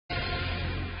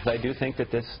I do think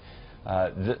that this,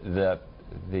 the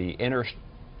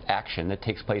interaction that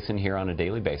takes place in here on a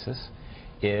daily basis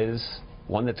is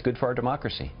one that's good for our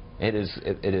democracy. It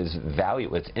is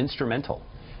valuable. It's instrumental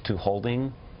to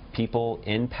holding people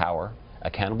in power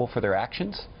accountable for their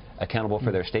actions, accountable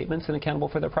for their statements, and accountable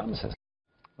for their promises.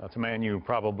 That's a man you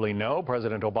probably know,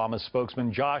 President Obama's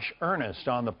spokesman Josh Earnest,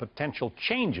 on the potential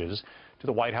changes to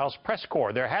the White House press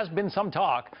corps. There has been some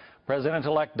talk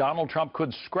President-elect Donald Trump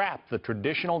could scrap the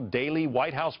traditional daily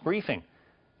White House briefing.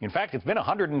 In fact, it's been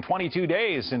 122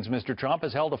 days since Mr. Trump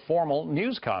has held a formal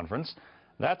news conference.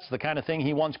 That's the kind of thing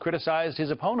he once criticized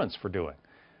his opponents for doing.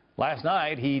 Last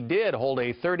night, he did hold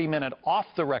a 30-minute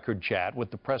off-the-record chat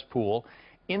with the press pool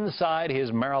inside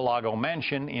his Mar-a-Lago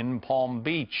mansion in Palm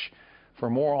Beach. For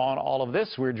more on all of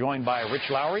this, we're joined by Rich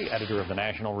Lowry, editor of the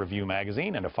National Review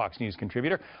magazine and a Fox News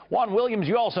contributor. Juan Williams,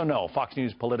 you also know, Fox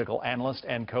News political analyst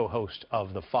and co-host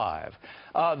of The Five.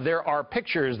 There are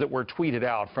pictures that were tweeted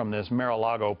out from this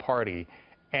Mar-a-Lago party,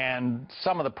 and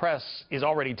some of the press is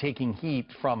already taking heat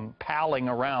from palling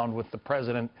around with the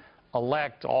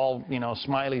president-elect, all, you know,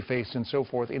 smiley-faced and so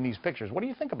forth in these pictures. What do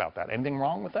you think about that? Anything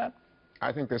wrong with that?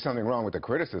 I think there's something wrong with the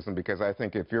criticism, because I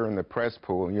think if you're in the press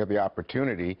pool and you have the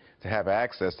opportunity to have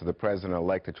access to the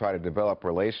president-elect to try to develop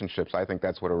relationships, I think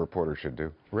that's what a reporter should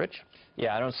do. Rich?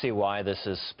 Yeah, I don't see why this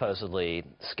is supposedly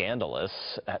scandalous,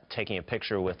 taking a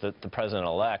picture with the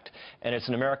president-elect. And it's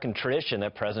an American tradition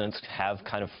that presidents have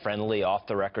kind of friendly,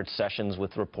 off-the-record sessions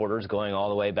with reporters going all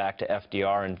the way back to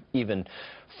FDR and even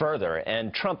further.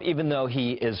 And Trump, even though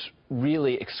he is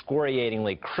really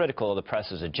excoriatingly critical of the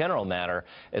press as a general matter,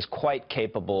 is quite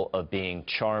capable of being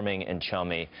charming and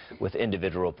chummy with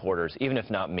individual reporters, even if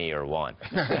not me or Juan.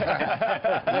 You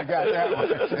got that one.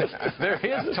 There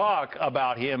is talk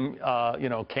about him, you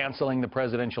know, canceling the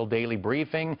presidential daily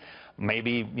briefing,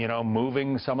 maybe, you know,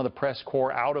 moving some of the press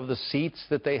corps out of the seats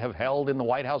that they have held in the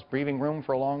White House briefing room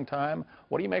for a long time.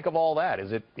 What do you make of all that?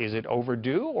 Is it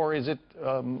overdue, or is it,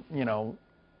 you know,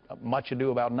 much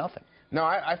ado about nothing? No,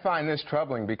 I find this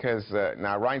troubling because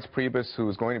now Reince Priebus, who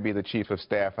is going to be the chief of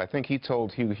staff, I think he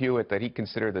told Hugh Hewitt that he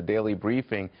considered the daily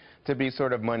briefing to be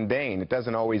sort of mundane. It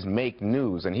doesn't always make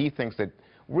news, and he thinks that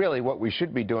really what we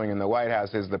should be doing in the White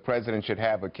House is the president should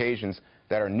have occasions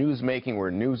that are news-making, where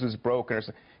news is broken. Or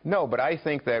no, but I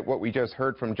think that what we just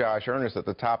heard from Josh Earnest at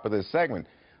the top of this segment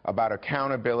about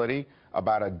accountability,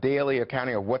 about a daily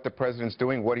accounting of what the president's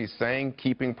doing, what he's saying,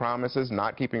 keeping promises,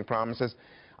 not keeping promises,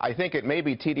 I think it may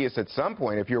be tedious at some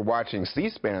point if you're watching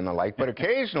C-SPAN and the like, but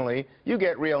occasionally you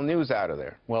get real news out of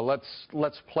there. Well,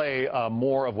 let's play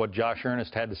more of what Josh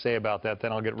Earnest had to say about that,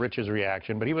 then I'll get Rich's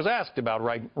reaction. But he was asked about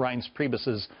Reince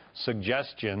Priebus's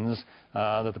suggestions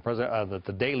that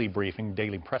the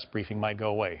daily press briefing might go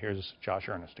away. Here's Josh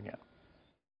Earnest again.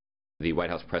 The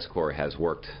White House press corps has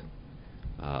worked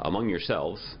among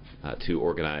yourselves to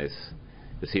organize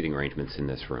the seating arrangements in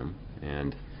this room,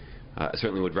 and I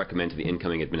certainly would recommend to the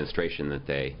incoming administration that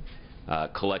they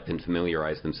collect and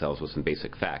familiarize themselves with some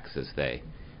basic facts as they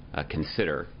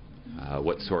consider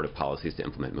what sort of policies to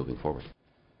implement moving forward.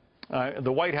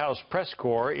 The White House press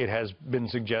corps, it has been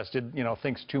suggested, you know,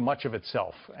 thinks too much of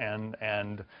itself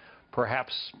and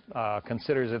perhaps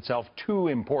considers itself too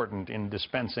important in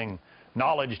dispensing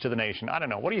knowledge to the nation. I don't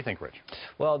know. What do you think, Rich?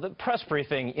 Well, the press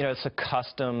briefing, you know, it's a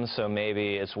custom, so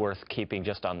maybe it's worth keeping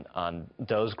just on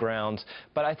those grounds.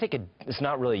 But I think it's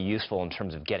not really useful in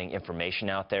terms of getting information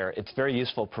out there. It's very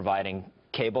useful providing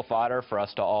cable fodder for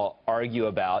us to all argue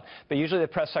about, but usually the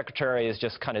press secretary is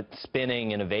just kind of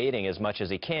spinning and evading as much as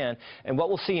he can. And what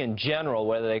we'll see in general,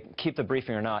 whether they keep the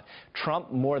briefing or not,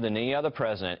 Trump, more than any other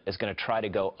president, is going to try to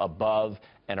go above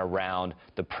and around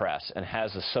the press, and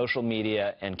has the social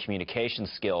media and communication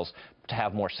skills to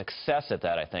have more success at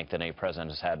that, I think, than any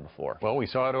president has had before. Well, we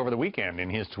saw it over the weekend in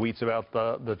his tweets about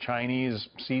the Chinese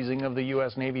seizing of the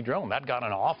U.S. Navy drone. That got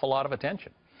an awful lot of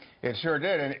attention. It sure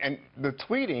did, and the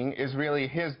tweeting is really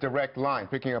his direct line,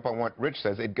 picking up on what Rich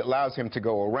says. It allows him to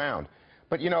go around.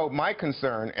 But, you know, my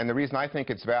concern, and the reason I think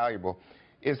it's valuable,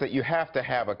 is that you have to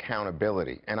have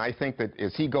accountability. And I think that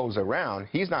as he goes around,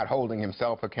 he's not holding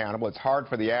himself accountable. It's hard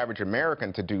for the average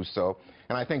American to do so.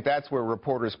 And I think that's where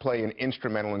reporters play an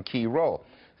instrumental and key role.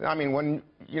 I mean, when,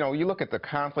 you know, you look at the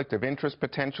conflict of interest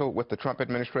potential with the Trump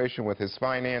administration, with his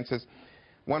finances,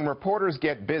 when reporters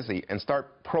get busy and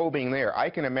start probing there,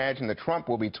 I can imagine that Trump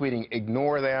will be tweeting,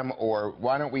 ignore them, or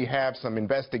why don't we have some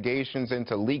investigations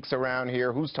into leaks around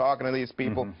here, who's talking to these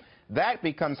people? that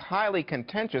becomes highly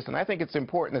contentious, and I think it's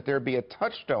important that there be a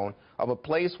touchstone of a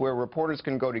place where reporters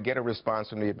can go to get a response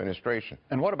from the administration.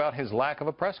 And what about his lack of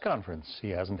a press conference? He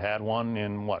hasn't had one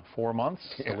in, what, 4 months?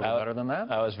 A little better than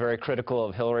that? I was very critical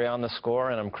of Hillary on the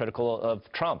score, and I'm critical of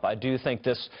Trump. I do think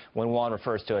this, when Juan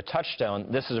refers to a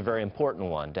touchstone, this is a very important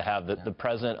one, to have the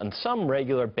president on some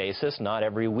regular basis, not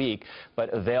every week,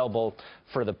 but available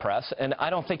for the press. And I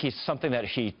don't think he's something that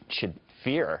he should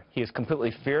fear. He is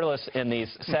completely fearless in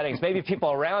these settings. Maybe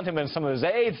people around him and some of his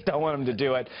aides don't want him to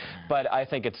do it, but I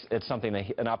think it's something that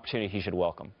an opportunity he should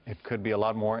welcome. It could be a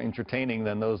lot more entertaining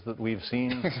than those that we've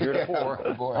seen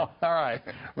heretofore. Boy. All right.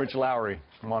 Rich Lowry,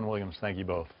 Juan Williams, thank you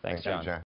both. Thanks, John.